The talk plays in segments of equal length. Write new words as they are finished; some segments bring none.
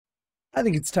I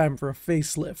think it's time for a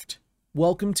facelift.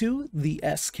 Welcome to the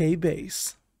SK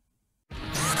Base.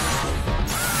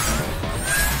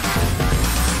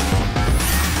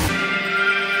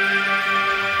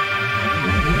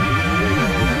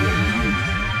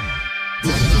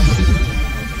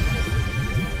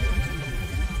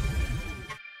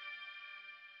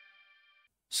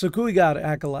 So Kuigat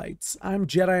Acolytes, I'm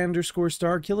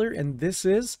Jedi_Starkiller, and this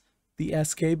is the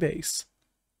SK Base.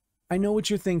 I know what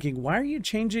you're thinking, why are you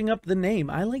changing up the name?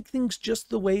 I like things just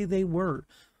the way they were.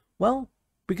 Well,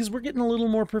 because we're getting a little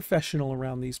more professional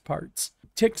around these parts.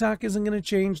 TikTok isn't going to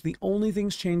change, the only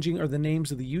things changing are the names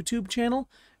of the YouTube channel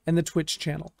and the Twitch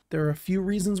channel. There are a few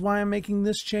reasons why I'm making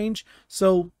this change,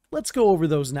 so let's go over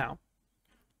those now.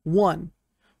 1.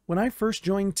 When I first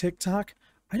joined TikTok,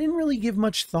 I didn't really give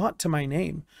much thought to my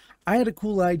name. I had a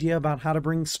cool idea about how to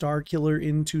bring Starkiller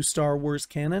into Star Wars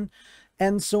canon,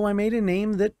 and so I made a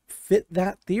name that fit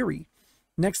that theory.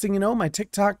 Next thing you know, my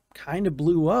TikTok kind of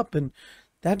blew up, and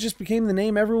that just became the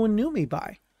name everyone knew me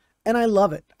by. And I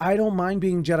love it. I don't mind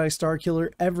being Jedi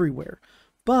Starkiller everywhere,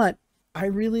 but I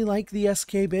really like the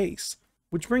SK Base.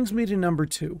 Which brings me to number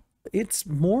 2. It's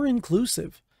more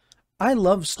inclusive. I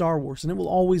love Star Wars, and it will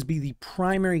always be the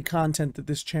primary content that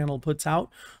this channel puts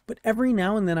out, but every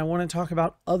now and then I want to talk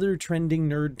about other trending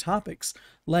nerd topics,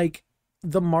 like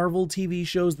the Marvel TV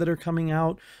shows that are coming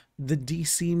out, the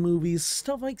DC movies,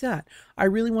 stuff like that. I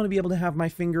really want to be able to have my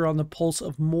finger on the pulse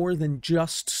of more than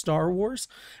just Star Wars,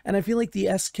 and I feel like the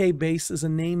SK Base is a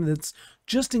name that's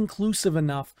just inclusive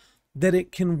enough that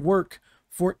it can work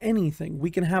for anything. We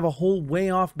can have a whole way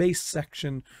off base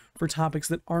section for topics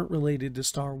that aren't related to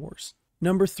Star Wars.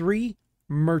 Number 3,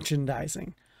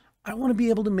 merchandising. I want to be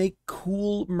able to make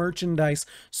cool merchandise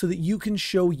so that you can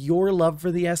show your love for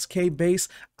the SK Base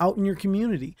out in your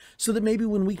community. So that maybe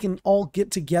when we can all get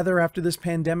together after this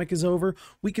pandemic is over,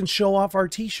 we can show off our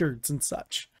t-shirts and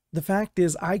such. The fact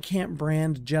is, I can't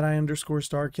brand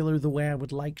Jedi_Starkiller the way I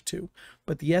would like to,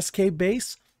 but the SK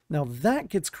Base, now that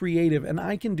gets creative, and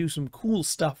I can do some cool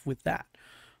stuff with that.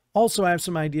 Also, I have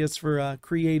some ideas for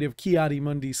creative Kiadi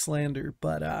Mundi slander,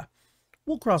 but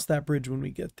we'll cross that bridge when we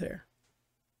get there.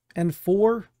 And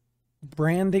 4,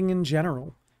 branding in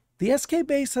general. The SK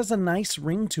Base has a nice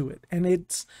ring to it, and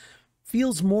it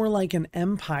feels more like an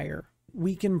empire.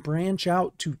 We can branch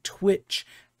out to Twitch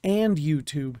and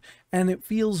YouTube, and it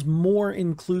feels more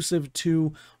inclusive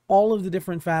to all of the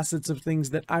different facets of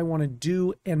things that I want to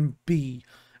do and be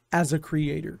as a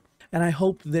creator. And I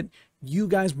hope that you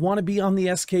guys want to be on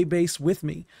the SK Base with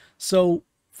me. So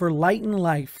for Light and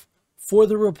Life, for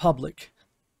the Republic,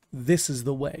 this is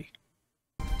the way.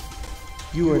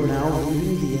 You are now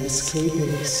reading the SK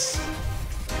Base.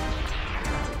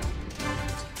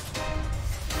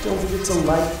 Don't forget to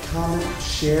like, comment,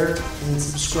 share, and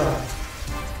subscribe.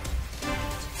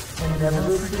 And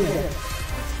never forget,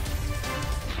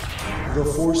 the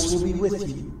Force will be with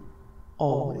you,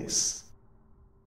 always.